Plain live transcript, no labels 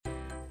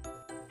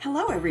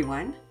Hello,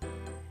 everyone.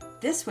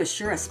 This was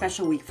sure a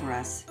special week for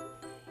us.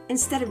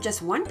 Instead of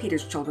just one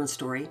Peters Children's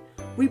story,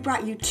 we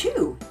brought you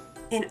two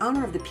in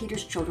honor of the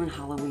Peters Children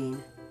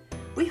Halloween.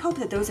 We hope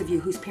that those of you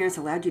whose parents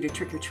allowed you to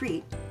trick or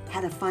treat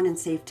had a fun and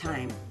safe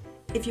time.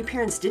 If your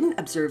parents didn't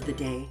observe the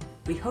day,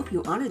 we hope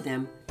you honored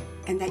them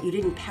and that you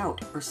didn't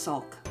pout or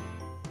sulk.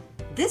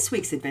 This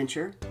week's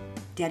adventure,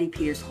 Daddy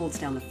Peters Holds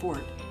Down the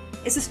Fort,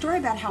 is a story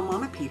about how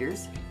Mama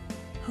Peters,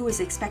 who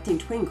is expecting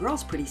twin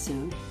girls pretty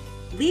soon,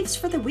 leaves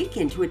for the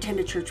weekend to attend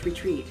a church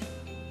retreat.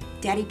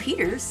 Daddy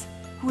Peters,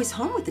 who is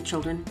home with the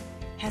children,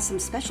 has some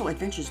special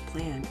adventures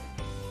planned.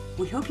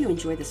 We hope you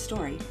enjoy the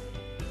story,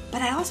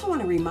 but I also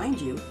want to remind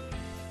you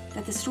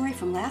that the story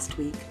from last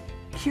week,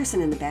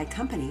 Pearson and the Bad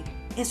Company,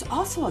 is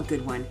also a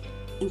good one,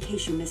 in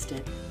case you missed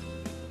it.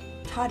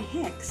 Todd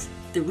Hicks,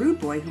 the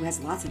rude boy who has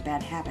lots of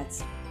bad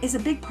habits, is a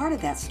big part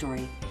of that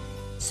story.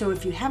 So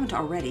if you haven't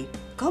already,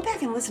 go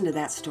back and listen to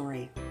that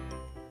story.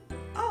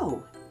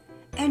 Oh,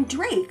 and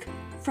Drake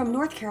from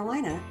North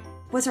Carolina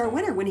was our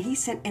winner when he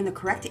sent in the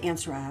correct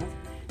answer of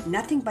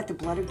Nothing But the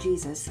Blood of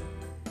Jesus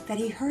that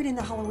he heard in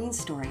the Halloween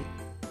story.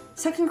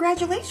 So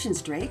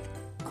congratulations, Drake.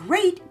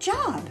 Great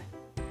job!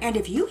 And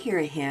if you hear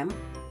a hymn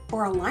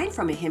or a line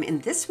from a hymn in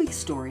this week's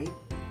story,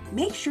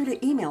 make sure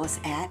to email us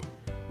at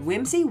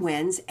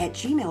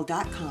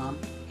whimsywins@gmail.com,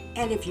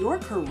 and if your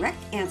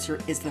correct answer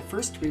is the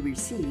first we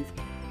receive,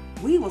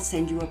 we will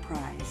send you a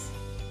prize.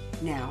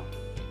 Now,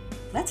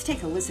 let's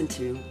take a listen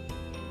to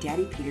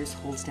Daddy Peters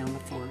Holds Down the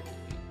Fort.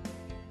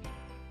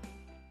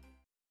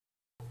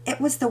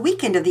 It was the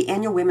weekend of the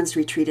annual women's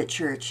retreat at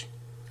church,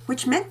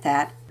 which meant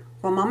that,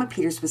 while Mama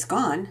Peters was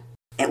gone,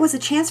 it was a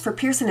chance for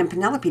Pearson and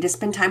Penelope to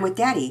spend time with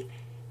Daddy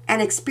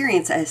and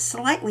experience a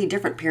slightly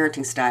different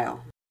parenting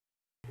style.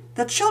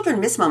 The children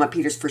missed Mama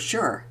Peters for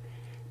sure,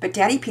 but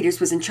Daddy Peters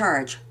was in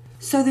charge,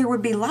 so there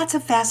would be lots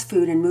of fast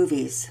food and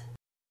movies.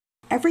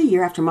 Every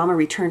year after Mama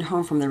returned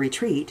home from the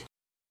retreat,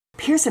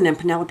 Pearson and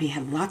Penelope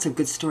had lots of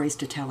good stories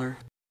to tell her.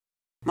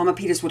 Mama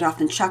Peters would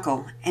often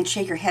chuckle and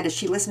shake her head as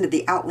she listened to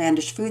the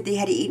outlandish food they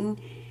had eaten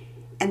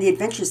and the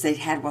adventures they'd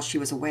had while she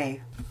was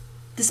away.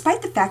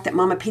 Despite the fact that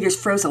Mama Peters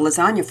froze a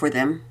lasagna for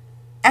them,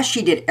 as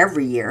she did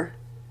every year,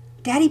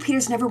 Daddy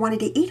Peters never wanted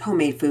to eat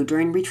homemade food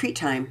during retreat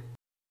time.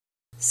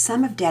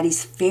 Some of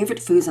Daddy's favorite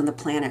foods on the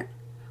planet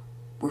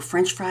were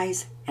French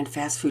fries and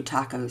fast food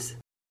tacos.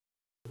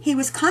 He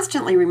was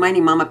constantly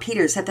reminding Mama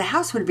Peters that the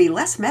house would be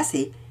less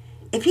messy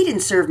if he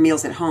didn't serve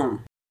meals at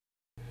home.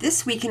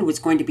 This weekend was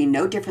going to be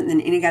no different than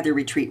any other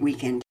retreat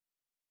weekend.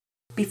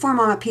 Before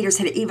Mama Peters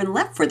had even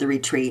left for the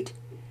retreat,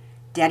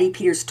 Daddy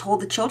Peters told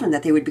the children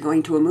that they would be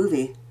going to a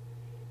movie.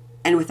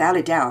 And without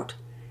a doubt,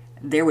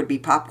 there would be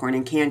popcorn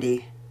and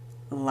candy.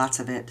 Lots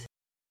of it.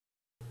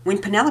 When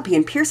Penelope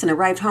and Pearson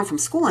arrived home from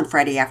school on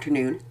Friday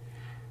afternoon,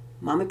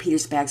 Mama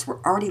Peters' bags were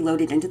already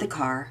loaded into the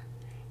car,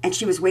 and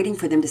she was waiting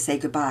for them to say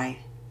goodbye.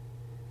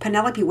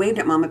 Penelope waved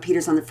at Mama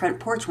Peters on the front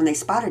porch when they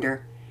spotted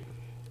her,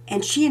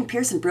 and she and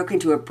Pearson broke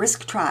into a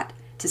brisk trot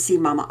to see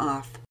Mama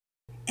off.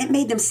 It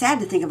made them sad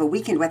to think of a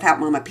weekend without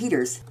Mama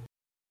Peters,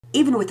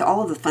 even with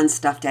all of the fun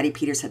stuff Daddy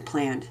Peters had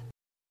planned.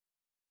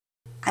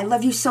 "I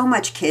love you so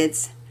much,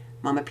 kids."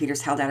 Mama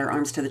Peters held out her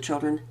arms to the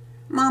children.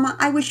 "Mama,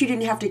 I wish you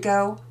didn't have to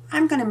go.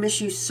 I'm going to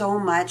miss you so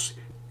much,"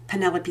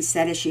 Penelope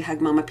said as she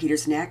hugged Mama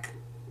Peters' neck.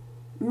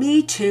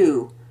 "Me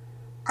too.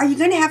 Are you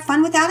going to have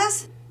fun without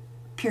us?"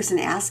 Pearson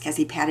asked as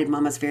he patted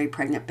Mama's very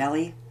pregnant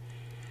belly.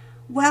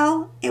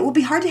 "Well, it will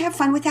be hard to have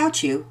fun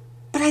without you,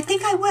 but I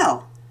think I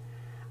will.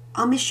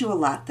 I'll miss you a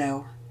lot,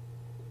 though."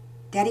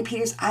 "Daddy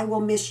Peters, I will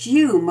miss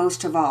you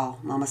most of all,"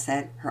 Mama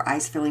said, her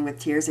eyes filling with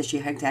tears as she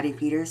hugged Daddy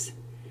Peters.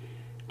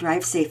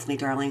 "Drive safely,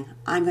 darling.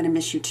 I'm going to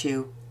miss you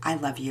too. I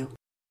love you,"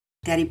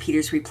 Daddy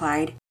Peters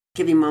replied,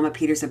 giving Mama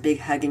Peters a big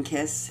hug and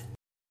kiss.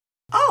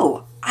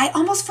 "Oh, I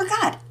almost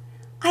forgot.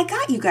 I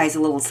got you guys a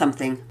little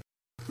something."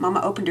 Mama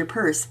opened her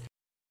purse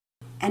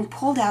and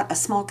pulled out a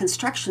small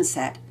construction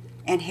set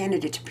and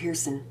handed it to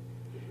Pearson,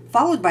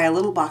 followed by a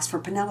little box for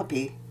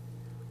Penelope.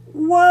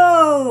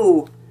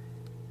 "Whoa!"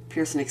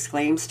 Pearson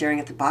exclaimed,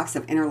 staring at the box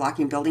of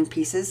interlocking building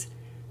pieces.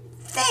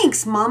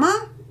 "Thanks,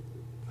 Mama!"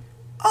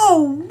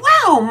 "Oh,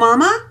 wow,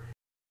 Mama!"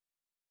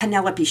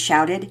 Penelope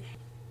shouted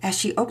as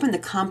she opened the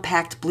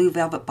compact blue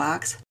velvet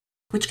box,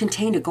 which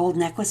contained a gold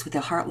necklace with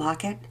a heart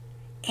locket.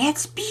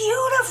 "It's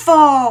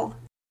beautiful!"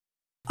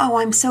 "Oh,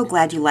 I'm so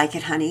glad you like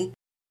it, honey.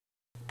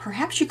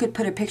 Perhaps you could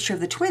put a picture of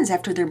the twins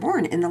after they're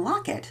born in the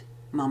locket,"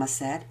 Mama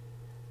said.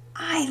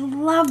 "I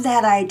love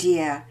that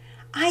idea.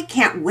 I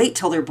can't wait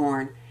till they're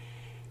born.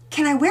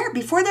 Can I wear it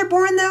before they're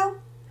born, though?"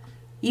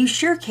 "You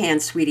sure can,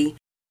 sweetie.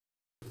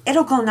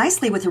 It'll go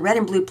nicely with the red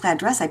and blue plaid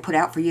dress I put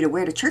out for you to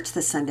wear to church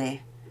this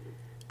Sunday.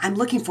 I'm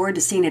looking forward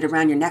to seeing it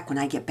around your neck when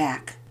I get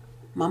back."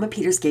 Mama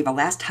Peters gave a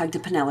last hug to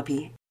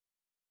Penelope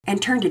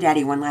and turned to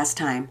Daddy one last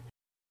time.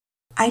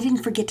 "I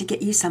didn't forget to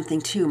get you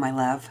something too, my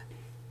love,"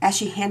 as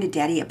she handed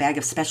Daddy a bag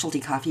of specialty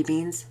coffee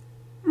beans.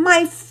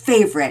 "My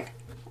favorite!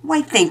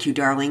 Why, thank you,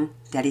 darling,"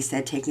 Daddy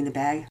said, taking the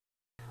bag.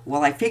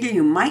 "Well, I figure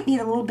you might need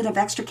a little bit of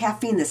extra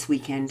caffeine this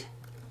weekend.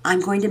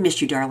 I'm going to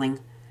miss you, darling.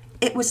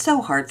 It was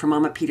so hard for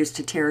Mama Peters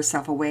to tear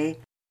herself away.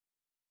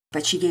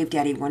 But she gave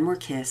Daddy one more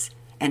kiss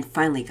and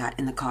finally got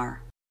in the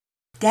car.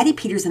 Daddy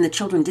Peters and the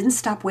children didn't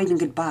stop waving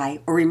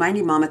goodbye or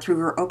reminding Mama through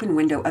her open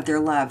window of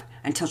their love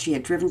until she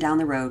had driven down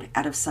the road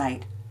out of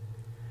sight.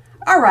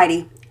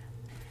 Alrighty.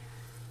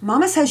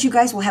 Mama says you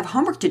guys will have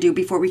homework to do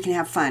before we can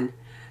have fun.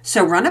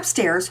 So run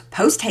upstairs,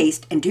 post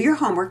haste, and do your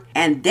homework,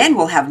 and then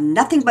we'll have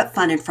nothing but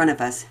fun in front of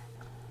us,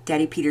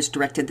 Daddy Peters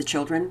directed the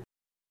children.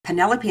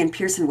 Penelope and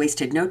Pearson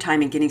wasted no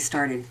time in getting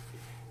started.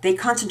 They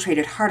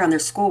concentrated hard on their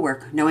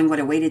schoolwork, knowing what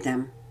awaited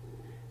them.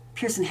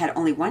 Pearson had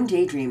only one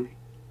daydream,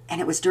 and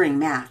it was during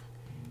math,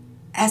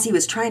 as he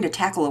was trying to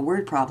tackle a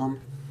word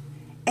problem.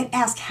 It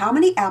asked how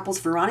many apples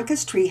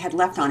Veronica's tree had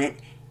left on it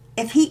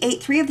if he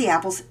ate 3 of the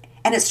apples,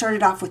 and it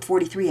started off with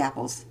 43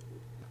 apples.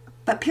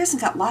 But Pearson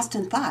got lost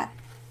in thought,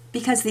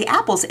 because the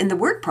apples in the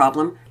word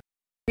problem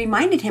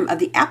reminded him of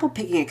the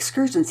apple-picking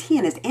excursions he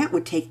and his aunt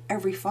would take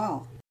every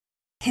fall.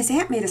 His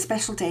aunt made a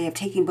special day of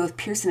taking both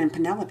Pearson and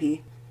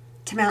Penelope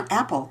to Mount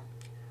Apple.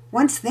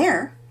 Once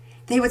there,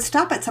 they would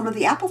stop at some of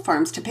the apple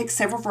farms to pick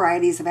several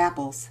varieties of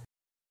apples.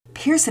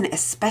 Pearson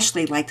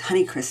especially liked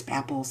Honeycrisp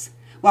apples,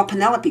 while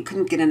Penelope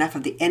couldn't get enough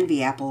of the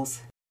Envy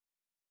apples.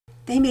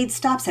 They made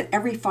stops at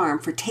every farm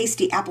for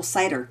tasty apple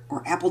cider,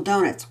 or apple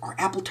donuts, or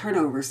apple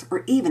turnovers,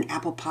 or even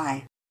apple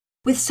pie.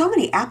 With so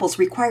many apples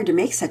required to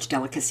make such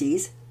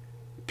delicacies,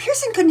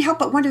 Pearson couldn't help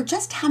but wonder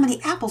just how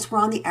many apples were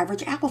on the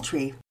average apple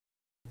tree.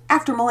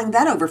 After mulling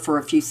that over for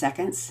a few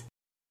seconds,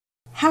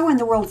 how in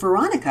the world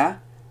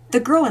Veronica, the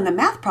girl in the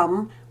math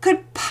problem,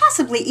 could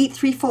possibly eat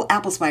 3 full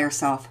apples by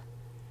herself?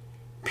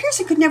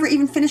 Pearson could never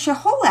even finish a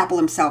whole apple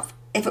himself,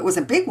 if it was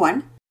a big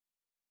one.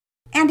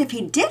 And if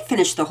he did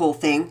finish the whole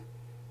thing,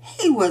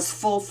 he was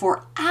full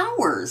for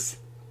hours.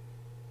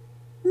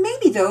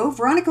 Maybe, though,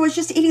 Veronica was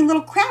just eating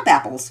little crab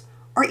apples,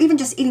 or even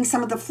just eating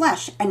some of the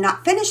flesh and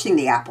not finishing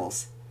the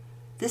apples.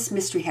 This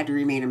mystery had to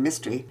remain a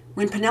mystery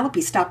when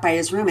Penelope stopped by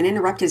his room and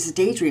interrupted his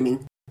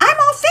daydreaming. "I'm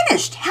all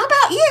finished! How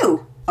about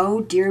you?"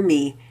 Oh, dear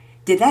me.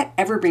 Did that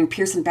ever bring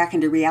Pearson back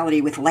into reality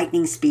with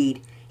lightning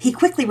speed? He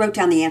quickly wrote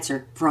down the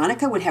answer.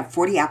 Veronica would have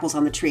 40 apples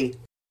on the tree.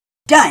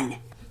 Done!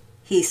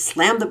 He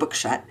slammed the book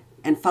shut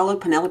and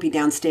followed Penelope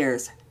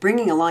downstairs,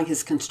 bringing along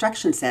his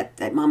construction set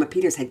that Mama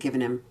Peters had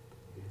given him.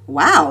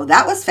 "Wow,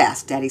 that was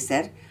fast," Daddy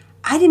said.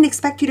 "I didn't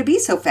expect you to be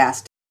so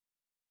fast.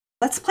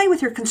 Let's play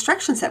with your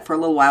construction set for a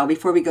little while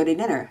before we go to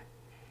dinner.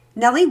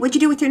 Nellie, what'd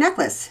you do with your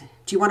necklace?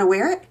 Do you want to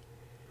wear it?"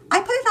 "I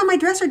put it on my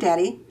dresser,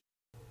 Daddy.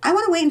 I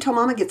want to wait until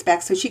Mama gets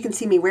back so she can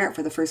see me wear it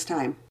for the first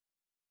time."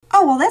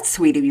 "Oh, well, that's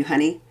sweet of you,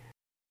 honey.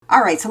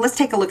 All right, so let's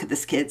take a look at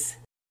this, kids."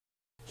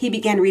 He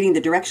began reading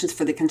the directions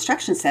for the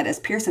construction set as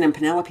Pearson and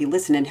Penelope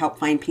listened and helped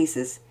find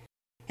pieces.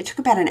 It took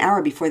about an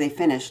hour before they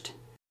finished.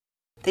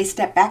 They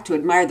stepped back to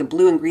admire the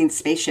blue and green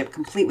spaceship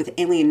complete with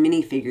alien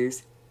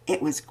minifigures.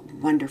 It was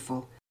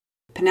wonderful.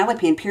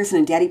 Penelope and Pearson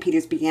and Daddy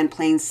Peters began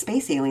playing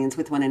space aliens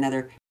with one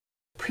another,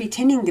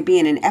 pretending to be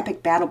in an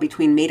epic battle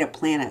between made-up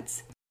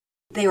planets.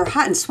 They were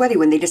hot and sweaty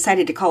when they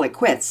decided to call it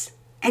quits.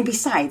 And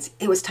besides,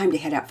 it was time to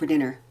head out for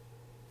dinner.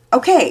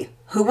 "Okay,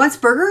 who wants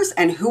burgers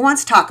and who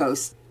wants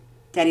tacos?"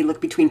 Daddy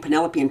looked between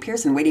Penelope and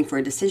Pearson, waiting for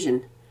a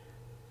decision.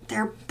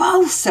 "They're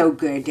both so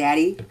good,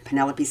 Daddy,"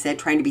 Penelope said,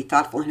 trying to be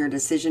thoughtful in her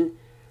decision.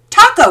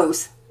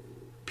 "Tacos!"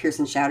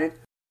 Pearson shouted.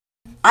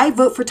 "I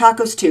vote for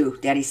tacos too,"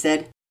 Daddy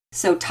said.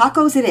 "So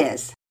tacos it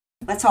is.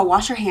 Let's all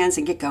wash our hands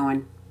and get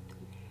going."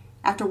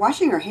 After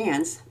washing her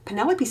hands,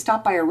 Penelope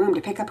stopped by her room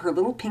to pick up her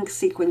little pink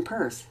sequin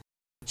purse.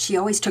 She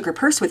always took her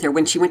purse with her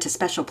when she went to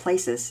special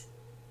places,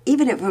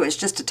 even if it was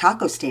just a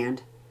taco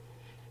stand.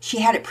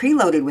 She had it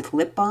preloaded with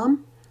lip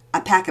balm,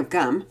 a pack of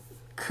gum,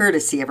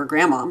 courtesy of her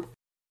grandmom,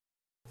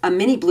 a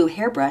mini blue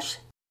hairbrush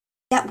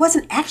that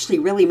wasn't actually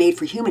really made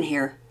for human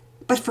hair,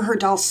 but for her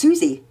doll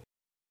Susie,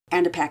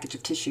 and a package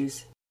of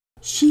tissues.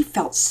 She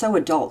felt so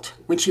adult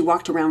when she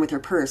walked around with her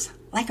purse,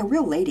 like a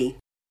real lady.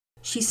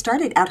 She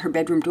started out her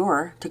bedroom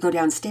door to go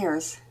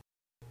downstairs,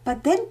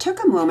 but then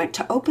took a moment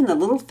to open the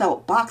little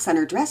felt box on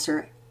her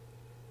dresser,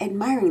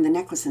 admiring the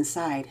necklace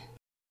inside.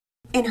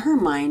 In her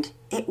mind,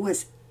 it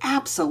was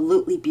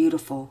absolutely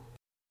beautiful,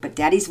 but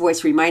Daddy's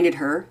voice reminded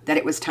her that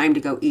it was time to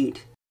go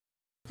eat.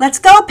 "Let's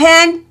go,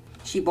 Pen!"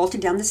 She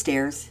bolted down the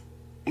stairs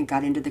and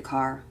got into the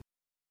car.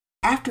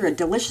 After a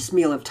delicious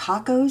meal of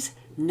tacos,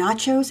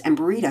 nachos, and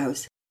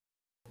burritos,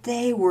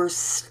 they were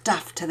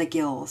stuffed to the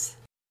gills.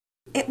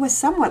 It was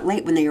somewhat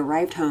late when they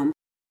arrived home,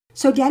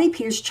 so Daddy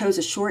Peters chose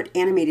a short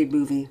animated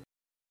movie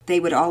they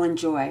would all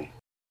enjoy.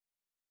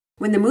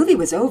 When the movie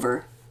was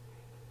over,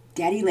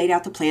 Daddy laid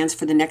out the plans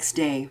for the next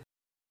day.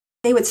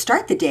 They would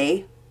start the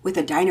day with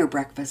a diner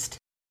breakfast,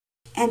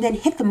 and then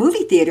hit the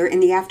movie theater in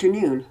the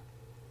afternoon.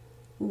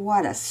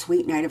 What a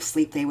sweet night of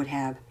sleep they would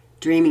have,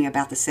 dreaming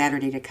about the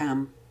Saturday to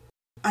come.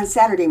 On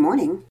Saturday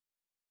morning,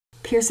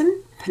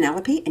 Pearson,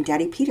 Penelope, and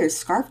Daddy Peters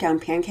scarfed down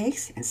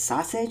pancakes and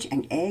sausage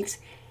and eggs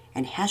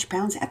and hash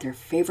browns at their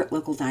favorite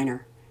local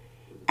diner.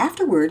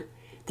 Afterward,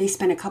 they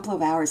spent a couple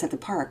of hours at the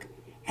park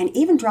and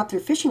even dropped their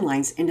fishing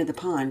lines into the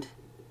pond.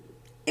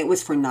 It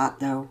was for naught,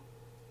 though.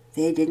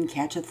 They didn't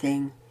catch a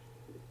thing.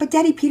 But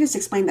Daddy Peters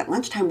explained that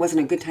lunchtime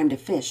wasn't a good time to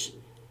fish,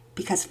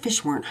 because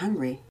fish weren't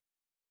hungry.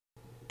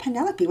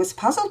 Penelope was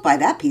puzzled by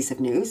that piece of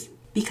news,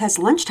 because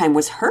lunchtime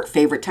was her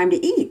favorite time to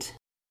eat.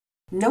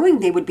 Knowing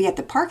they would be at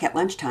the park at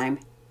lunchtime,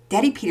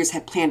 Daddy Peters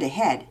had planned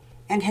ahead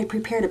and had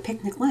prepared a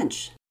picnic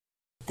lunch.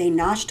 They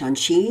noshed on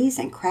cheese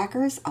and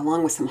crackers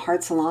along with some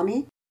hard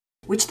salami,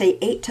 which they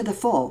ate to the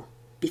full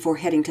before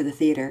heading to the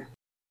theater.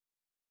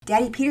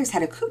 Daddy Peters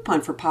had a coupon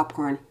for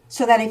popcorn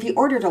so that if he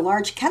ordered a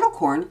large kettle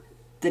corn,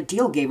 the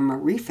deal gave him a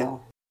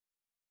refill.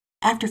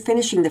 After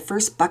finishing the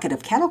first bucket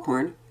of kettle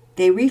corn,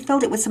 they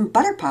refilled it with some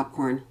butter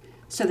popcorn,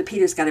 so the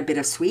Peters got a bit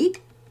of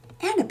sweet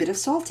and a bit of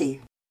salty.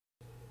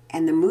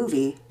 And the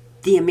movie,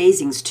 The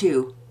Amazings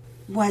 2,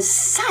 was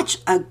such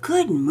a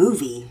good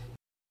movie.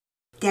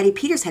 Daddy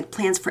Peters had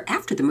plans for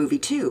after the movie,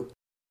 too.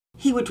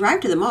 He would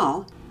drive to the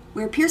mall,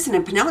 where Pearson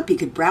and Penelope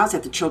could browse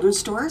at the children's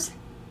stores,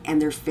 and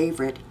their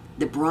favorite,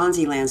 the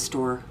Bronzyland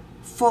store,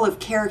 full of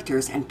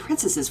characters and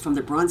princesses from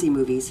the Bronzy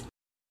movies.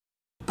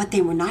 But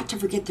they were not to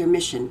forget their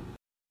mission.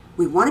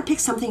 We want to pick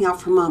something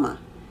out for Mama.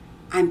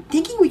 I'm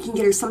thinking we can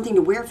get her something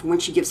to wear for when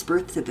she gives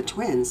birth to the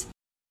twins.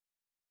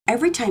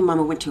 Every time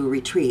Mama went to a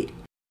retreat,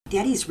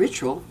 Daddy's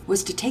ritual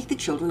was to take the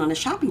children on a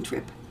shopping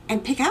trip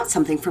and pick out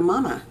something for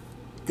Mama.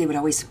 They would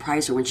always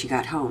surprise her when she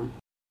got home.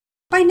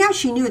 By now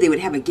she knew they would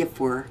have a gift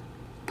for her,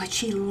 but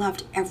she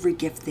loved every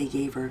gift they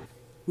gave her,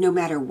 no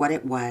matter what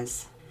it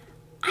was.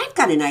 I've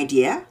got an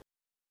idea.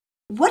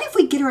 What if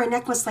we get her a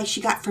necklace like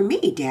she got for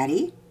me,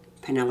 Daddy?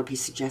 Penelope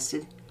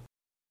suggested.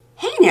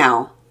 Hey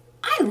now,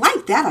 I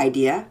like that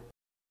idea.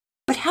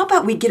 But how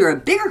about we get her a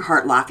bigger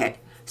heart locket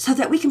so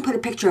that we can put a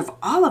picture of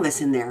all of us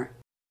in there?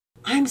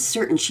 I'm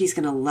certain she's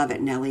going to love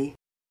it, Nellie.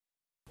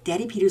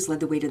 Daddy Peters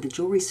led the way to the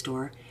jewelry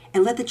store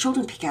and let the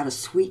children pick out a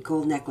sweet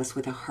gold necklace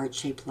with a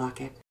heart-shaped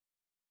locket.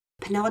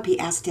 Penelope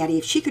asked Daddy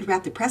if she could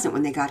wrap the present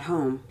when they got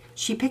home.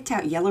 She picked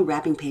out yellow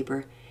wrapping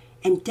paper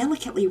and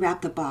delicately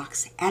wrapped the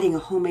box, adding a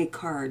homemade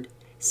card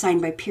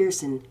signed by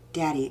Pearson,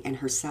 Daddy, and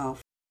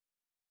herself.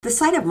 The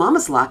sight of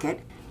Mama's locket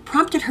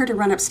prompted her to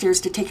run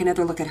upstairs to take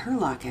another look at her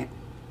locket.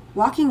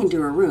 Walking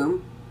into her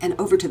room and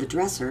over to the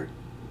dresser,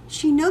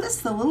 she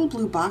noticed the little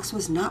blue box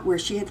was not where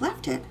she had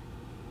left it.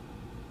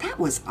 That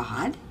was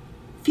odd.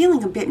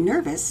 Feeling a bit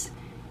nervous,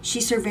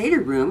 she surveyed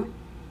her room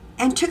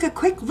and took a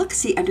quick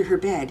look-see under her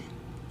bed.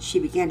 She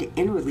began to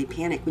inwardly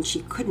panic when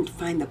she couldn't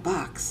find the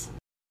box.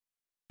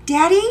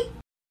 Daddy?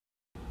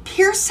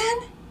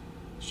 Pearson?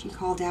 She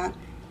called out,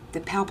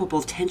 the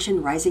palpable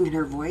tension rising in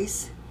her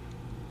voice.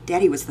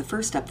 Daddy was the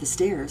first up the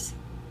stairs.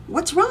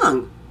 What's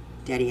wrong?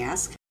 Daddy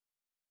asked,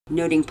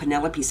 noting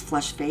Penelope's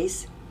flushed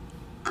face.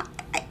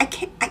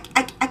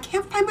 I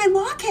can't find my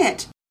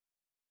locket.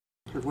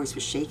 Her voice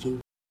was shaking.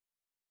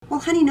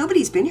 Well, honey,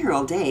 nobody's been here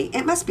all day.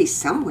 It must be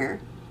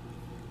somewhere.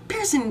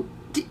 Pearson,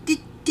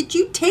 did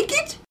you take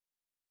it?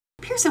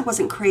 Pearson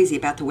wasn't crazy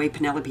about the way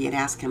Penelope had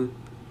asked him.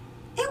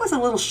 It was a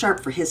little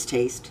sharp for his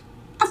taste.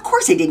 Of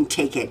course I didn't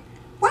take it.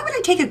 Why would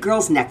I take a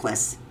girl's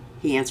necklace?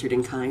 He answered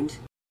in kind.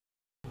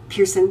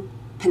 Pearson,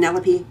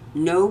 Penelope,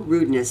 no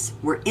rudeness.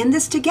 We're in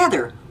this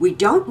together. We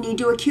don't need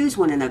to accuse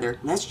one another.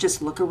 Let's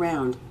just look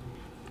around.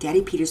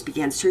 Daddy Peters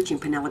began searching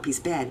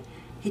Penelope's bed.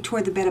 He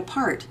tore the bed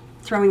apart,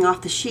 throwing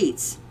off the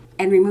sheets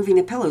and removing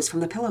the pillows from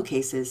the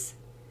pillowcases.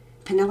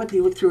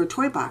 Penelope looked through her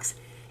toy box,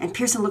 and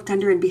Pearson looked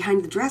under and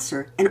behind the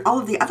dresser and all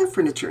of the other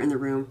furniture in the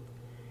room.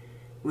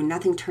 When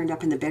nothing turned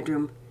up in the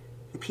bedroom,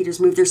 the Peters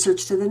moved their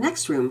search to the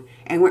next room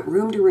and went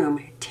room to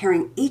room,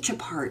 tearing each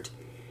apart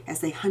as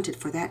they hunted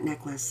for that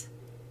necklace.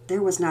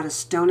 There was not a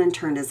stone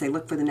unturned as they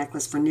looked for the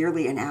necklace for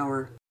nearly an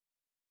hour.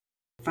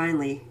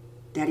 Finally,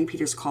 Daddy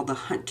Peters called the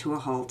hunt to a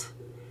halt.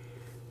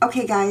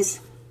 Okay,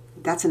 guys,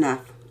 that's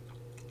enough.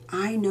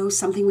 I know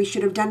something we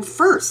should have done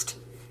first.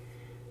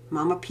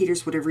 Mama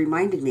Peters would have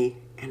reminded me,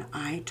 and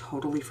I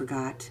totally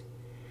forgot.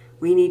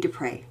 We need to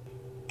pray,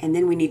 and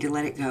then we need to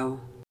let it go.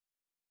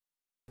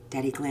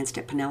 Daddy glanced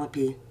at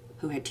Penelope,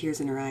 who had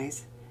tears in her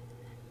eyes.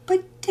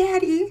 But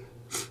Daddy,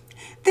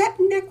 that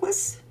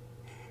necklace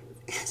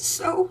is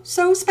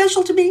so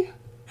special to me.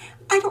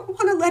 I don't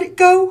want to let it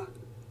go,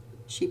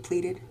 she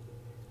pleaded.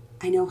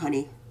 I know,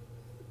 honey.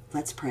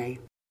 Let's pray.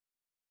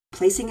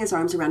 Placing his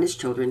arms around his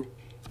children,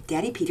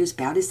 Daddy Peters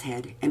bowed his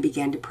head and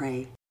began to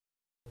pray.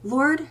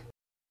 Lord,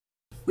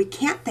 we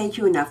can't thank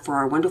you enough for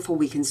our wonderful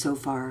weekend so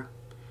far.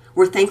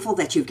 We're thankful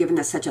that you've given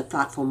us such a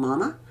thoughtful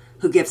mama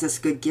who gives us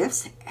good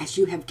gifts as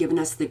you have given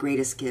us the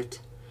greatest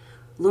gift.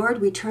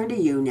 Lord, we turn to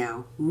you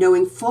now,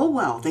 knowing full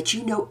well that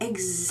you know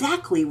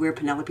exactly where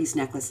Penelope's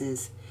necklace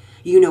is.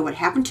 You know what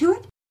happened to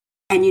it,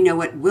 and you know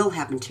what will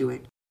happen to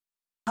it.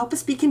 Help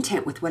us be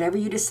content with whatever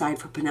you decide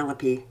for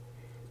Penelope.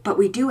 But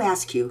we do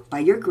ask you, by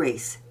your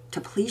grace,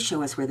 to please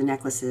show us where the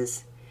necklace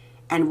is.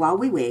 And while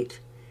we wait,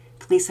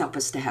 please help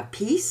us to have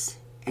peace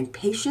and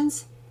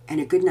patience and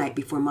a good night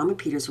before Mama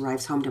Peters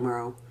arrives home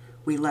tomorrow.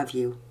 We love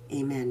you.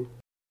 Amen.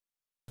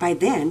 By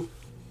then,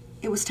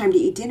 it was time to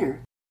eat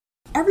dinner.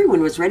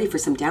 Everyone was ready for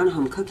some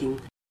down-home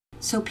cooking,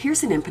 so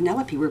Pearson and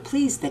Penelope were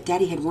pleased that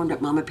Daddy had warmed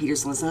up Mama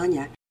Peters'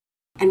 lasagna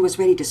and was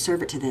ready to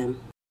serve it to them.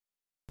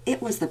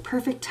 It was the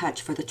perfect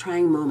touch for the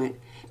trying moment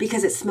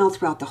because it smelled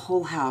throughout the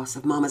whole house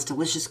of Mama's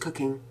delicious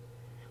cooking.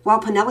 While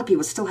Penelope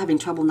was still having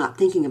trouble not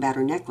thinking about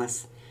her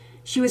necklace,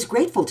 she was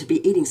grateful to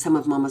be eating some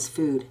of Mama's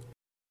food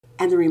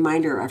and the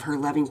reminder of her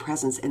loving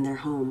presence in their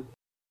home.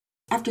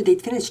 After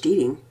they'd finished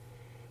eating,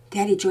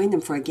 Daddy joined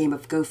them for a game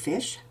of Go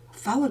Fish,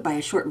 followed by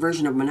a short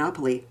version of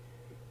Monopoly,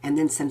 and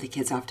then sent the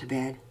kids off to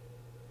bed.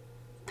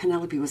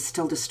 Penelope was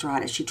still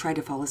distraught as she tried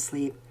to fall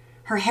asleep.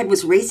 Her head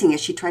was racing as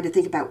she tried to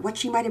think about what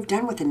she might have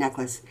done with the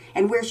necklace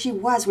and where she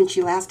was when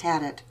she last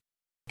had it.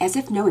 As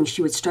if knowing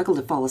she would struggle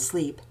to fall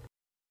asleep,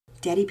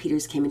 Daddy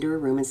Peters came into her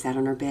room and sat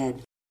on her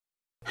bed.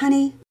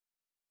 "Honey,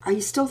 are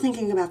you still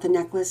thinking about the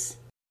necklace?"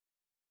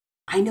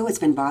 "I know it's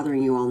been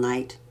bothering you all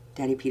night,"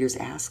 Daddy Peters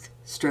asked,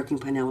 stroking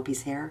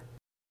Penelope's hair.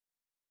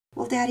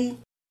 "Well, Daddy,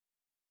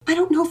 I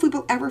don't know if we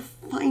will ever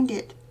find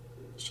it,"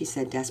 she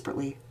said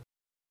desperately.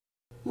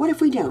 "What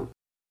if we don't?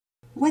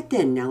 What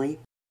then, Nellie?"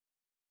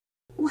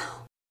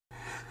 Well,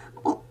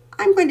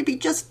 I'm going to be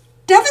just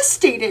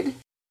devastated."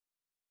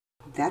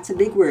 "That's a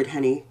big word,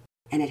 honey,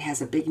 and it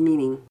has a big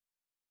meaning.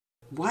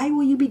 Why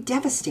will you be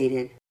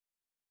devastated?"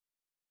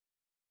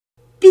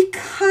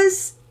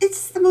 "Because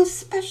it's the most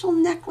special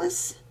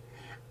necklace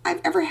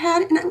I've ever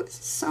had, and I was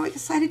so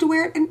excited to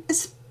wear it, and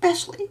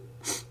especially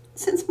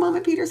since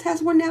Mama Peters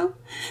has one now,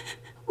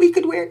 we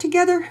could wear it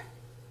together.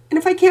 And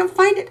if I can't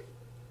find it,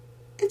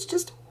 it's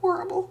just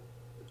horrible.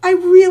 I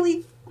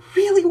really,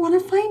 really want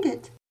to find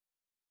it."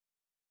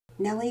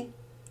 "Nellie,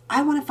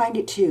 I want to find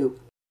it too.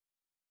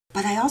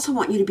 But I also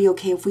want you to be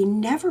okay if we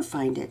never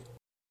find it."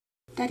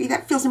 "Daddy,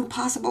 that feels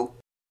impossible."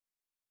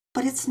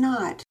 "But it's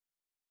not.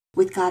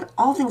 With God,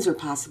 all things are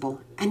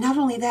possible. And not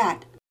only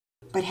that,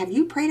 but have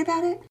you prayed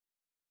about it?"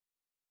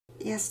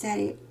 "Yes,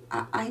 Daddy.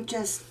 I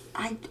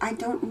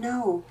don't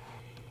know.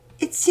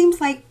 It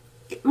seems like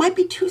it might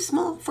be too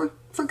small for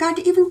God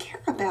to even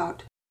care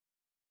about."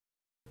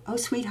 "Oh,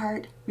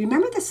 sweetheart,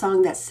 remember the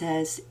song that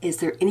says, 'Is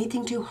there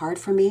anything too hard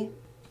for me?'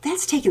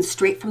 That's taken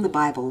straight from the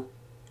Bible,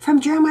 from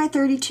Jeremiah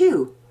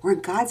 32, where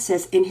God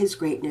says in his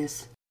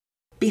greatness,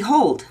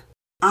 'Behold,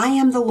 I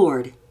am the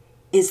Lord.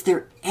 Is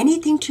there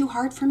anything too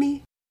hard for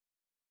me?'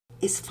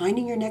 Is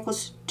finding your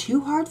necklace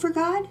too hard for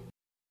God?"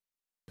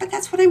 "But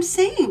that's what I'm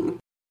saying.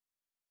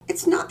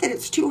 It's not that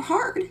it's too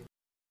hard.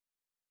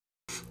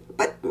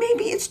 But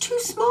maybe it's too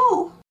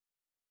small.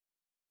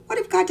 What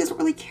if God doesn't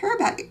really care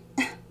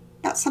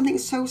about something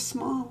so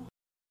small?"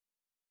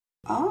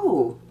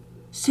 "Oh,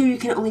 so you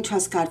can only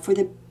trust God for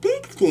the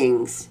big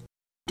things.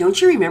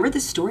 Don't you remember the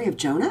story of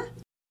Jonah?"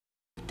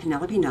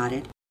 Penelope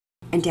nodded,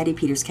 and Daddy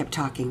Peters kept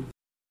talking.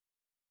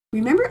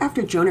 "Remember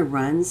after Jonah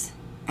runs,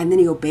 and then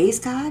he obeys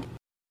God,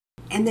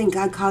 and then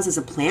God causes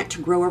a plant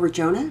to grow over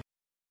Jonah,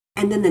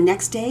 and then the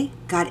next day,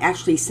 God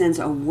actually sends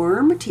a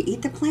worm to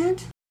eat the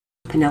plant?"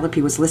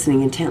 Penelope was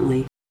listening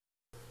intently.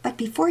 "But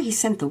before he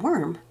sent the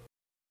worm,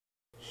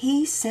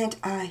 he sent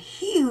a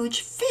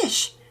huge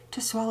fish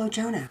to swallow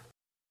Jonah.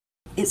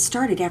 It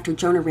started after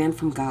Jonah ran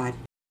from God.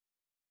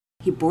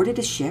 He boarded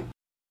a ship,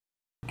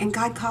 and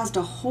God caused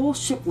a whole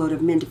shipload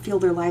of men to feel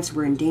their lives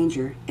were in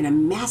danger in a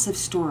massive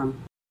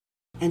storm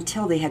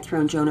until they had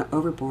thrown Jonah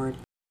overboard.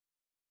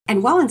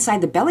 And while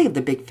inside the belly of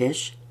the big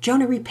fish,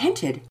 Jonah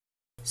repented.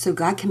 So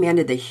God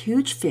commanded the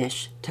huge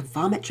fish to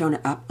vomit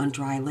Jonah up on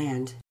dry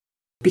land.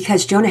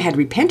 Because Jonah had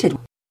repented,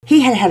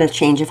 he had had a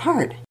change of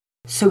heart.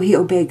 So he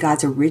obeyed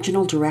God's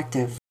original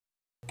directive.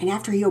 And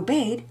after he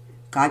obeyed,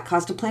 God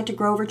caused a plant to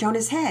grow over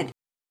Jonah's head.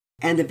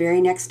 And the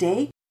very next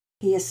day,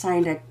 he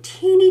assigned a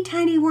teeny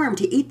tiny worm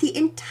to eat the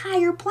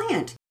entire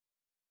plant.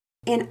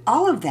 In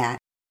all of that,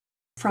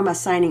 from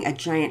assigning a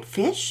giant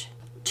fish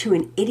to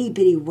an itty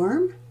bitty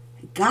worm,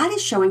 God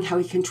is showing how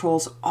he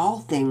controls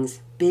all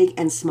things, big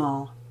and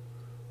small.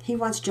 He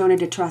wants Jonah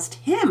to trust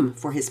him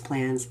for his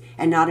plans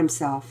and not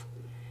himself.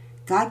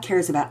 God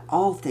cares about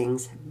all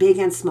things, big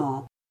and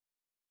small.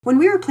 When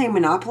we were playing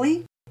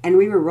Monopoly and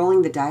we were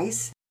rolling the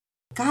dice,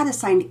 God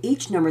assigned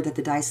each number that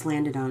the dice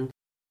landed on.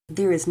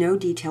 There is no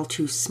detail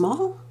too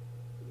small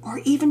or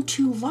even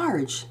too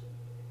large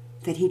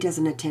that he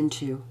doesn't attend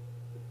to.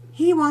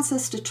 He wants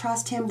us to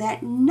trust him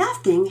that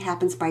nothing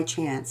happens by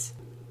chance.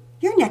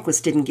 Your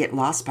necklace didn't get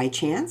lost by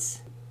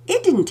chance.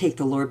 It didn't take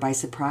the Lord by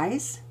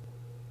surprise.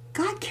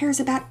 God cares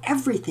about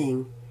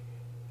everything.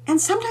 And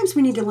sometimes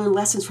we need to learn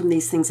lessons from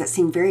these things that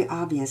seem very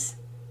obvious.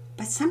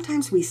 But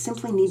sometimes we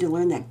simply need to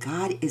learn that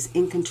God is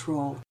in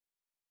control.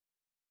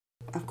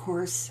 Of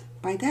course,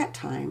 by that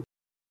time,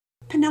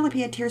 Penelope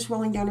had tears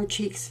rolling down her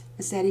cheeks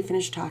as Daddy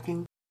finished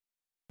talking.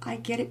 "I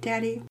get it,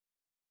 Daddy.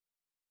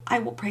 I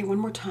will pray one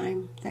more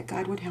time that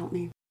God would help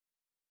me."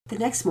 The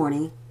next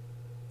morning,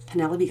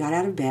 Penelope got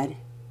out of bed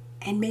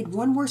and made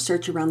one more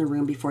search around the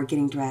room before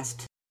getting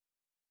dressed.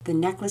 The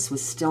necklace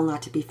was still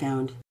not to be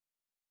found,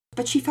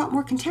 but she felt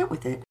more content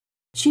with it.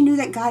 She knew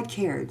that God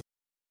cared.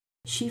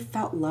 She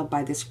felt loved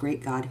by this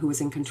great God who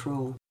was in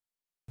control.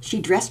 She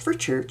dressed for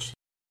church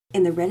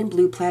in the red and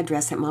blue plaid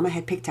dress that Mama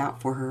had picked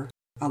out for her,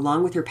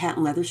 along with her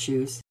patent leather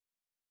shoes,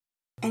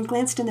 and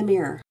glanced in the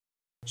mirror.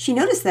 She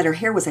noticed that her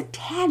hair was a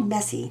tad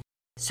messy,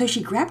 so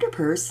she grabbed her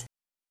purse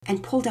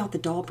and pulled out the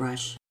doll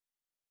brush.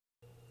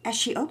 As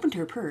she opened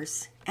her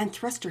purse and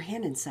thrust her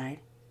hand inside,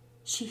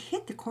 she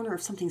hit the corner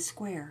of something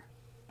square,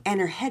 and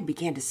her head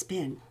began to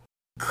spin.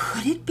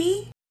 Could it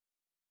be?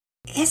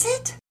 Is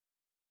it?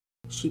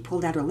 She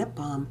pulled out her lip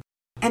balm,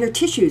 and her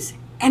tissues,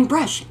 and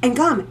brush, and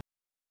gum,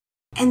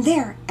 and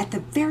there, at the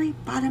very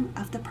bottom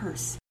of the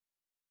purse,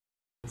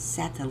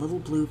 sat the little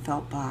blue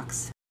felt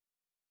box.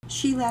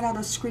 She let out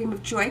a scream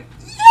of joy.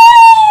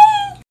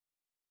 Yay!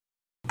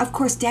 Of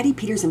course, Daddy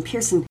Peters and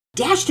Pearson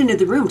dashed into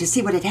the room to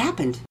see what had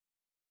happened.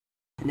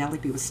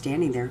 Penelope was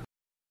standing there,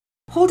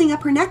 holding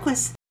up her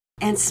necklace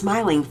and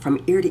smiling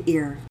from ear to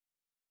ear.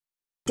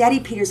 Daddy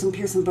Peters and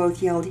Pearson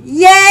both yelled,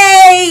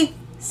 "Yay!"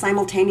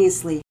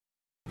 simultaneously.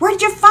 "Where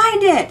did you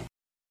find it?"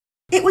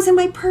 "It was in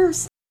my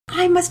purse.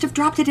 I must have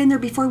dropped it in there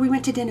before we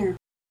went to dinner."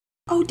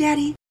 "Oh,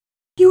 Daddy,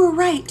 you were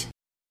right.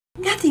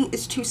 Nothing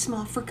is too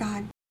small for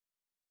God.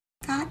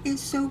 God is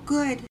so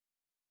good."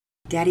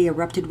 Daddy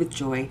erupted with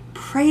joy.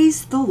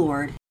 Praise the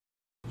Lord.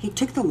 He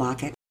took the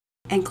locket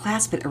and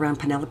clasped it around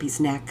Penelope's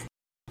neck.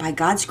 By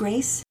God's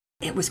grace,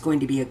 it was going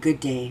to be a good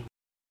day.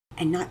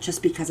 And not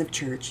just because of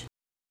church,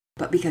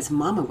 but because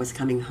Mama was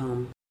coming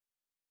home.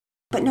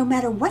 But no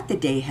matter what the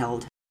day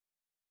held,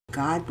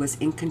 God was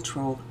in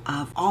control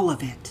of all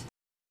of it.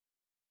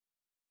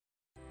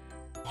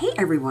 Hey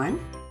everyone,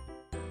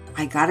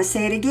 I gotta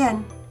say it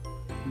again.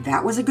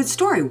 That was a good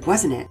story,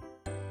 wasn't it?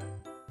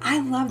 I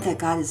love that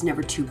God is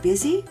never too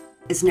busy,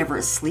 is never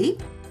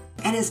asleep,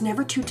 and is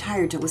never too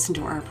tired to listen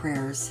to our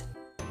prayers.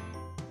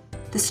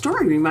 The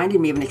story reminded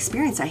me of an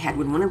experience I had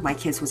when one of my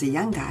kids was a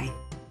young guy,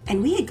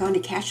 and we had gone to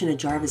cash in a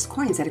jar of his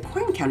coins at a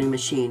coin counting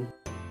machine.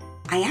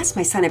 I asked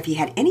my son if he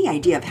had any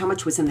idea of how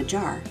much was in the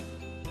jar,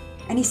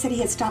 and he said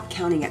he had stopped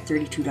counting at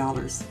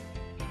 $32.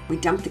 We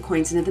dumped the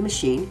coins into the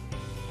machine,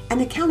 and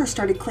the counter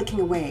started clicking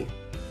away.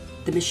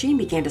 The machine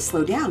began to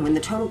slow down when the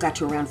total got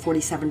to around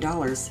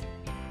 $47,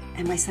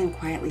 and my son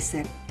quietly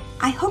said,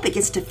 "I hope it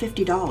gets to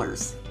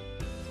 $50.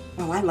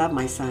 Well, I love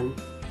my son,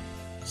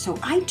 so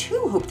I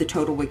too hoped the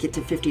total would get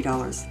to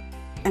 $50,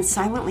 and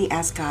silently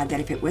asked God that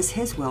if it was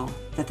His will,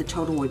 that the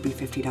total would be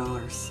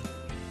 $50.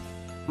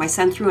 My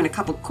son threw in a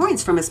couple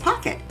coins from his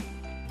pocket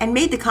and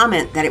made the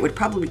comment that it would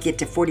probably get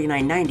to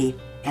 $49.90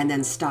 and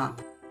then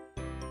stop.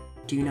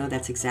 Do you know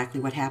that's exactly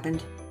what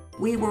happened?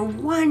 We were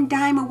one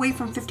dime away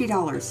from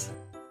 $50.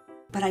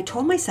 But I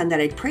told my son that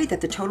I'd prayed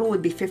that the total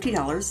would be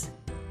 $50,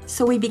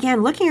 so we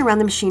began looking around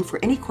the machine for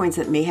any coins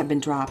that may have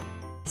been dropped.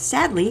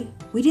 Sadly,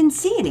 we didn't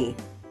see any.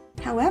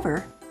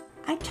 However,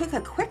 I took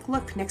a quick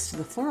look next to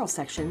the floral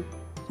section,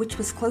 which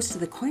was close to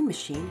the coin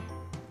machine,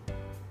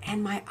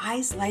 and my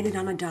eyes lighted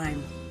on a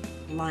dime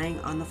lying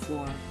on the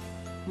floor.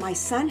 My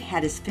son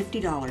had his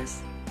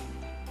 $50.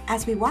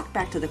 As we walked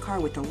back to the car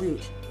with the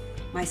loot,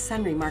 my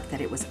son remarked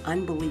that it was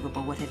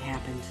unbelievable what had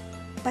happened.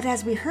 But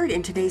as we heard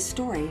in today's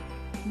story,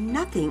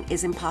 nothing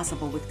is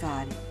impossible with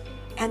God,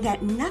 and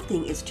that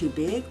nothing is too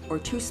big or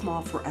too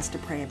small for us to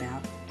pray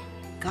about.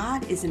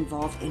 God is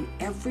involved in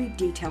every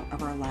detail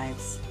of our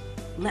lives.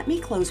 Let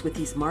me close with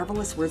these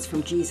marvelous words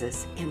from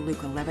Jesus in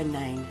Luke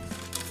 11:9.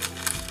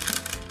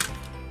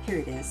 Here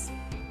it is.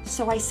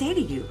 "So I say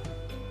to you,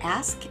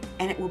 ask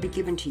and it will be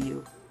given to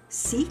you.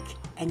 Seek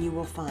and you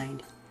will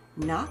find.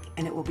 Knock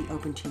and it will be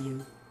opened to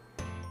you."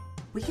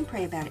 We can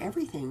pray about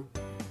everything,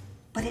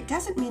 but it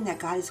doesn't mean that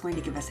God is going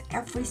to give us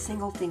every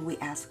single thing we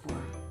ask for.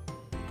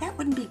 That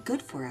wouldn't be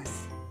good for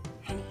us,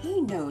 and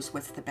He knows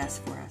what's the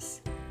best for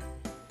us.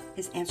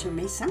 His answer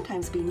may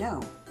sometimes be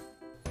no,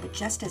 but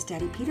just as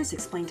Daddy Peters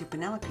explained to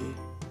Penelope,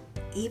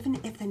 even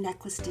if the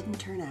necklace didn't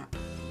turn up,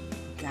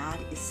 God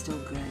is still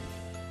good.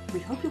 We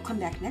hope you'll come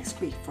back next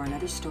week for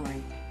another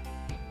story.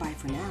 Bye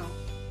for now.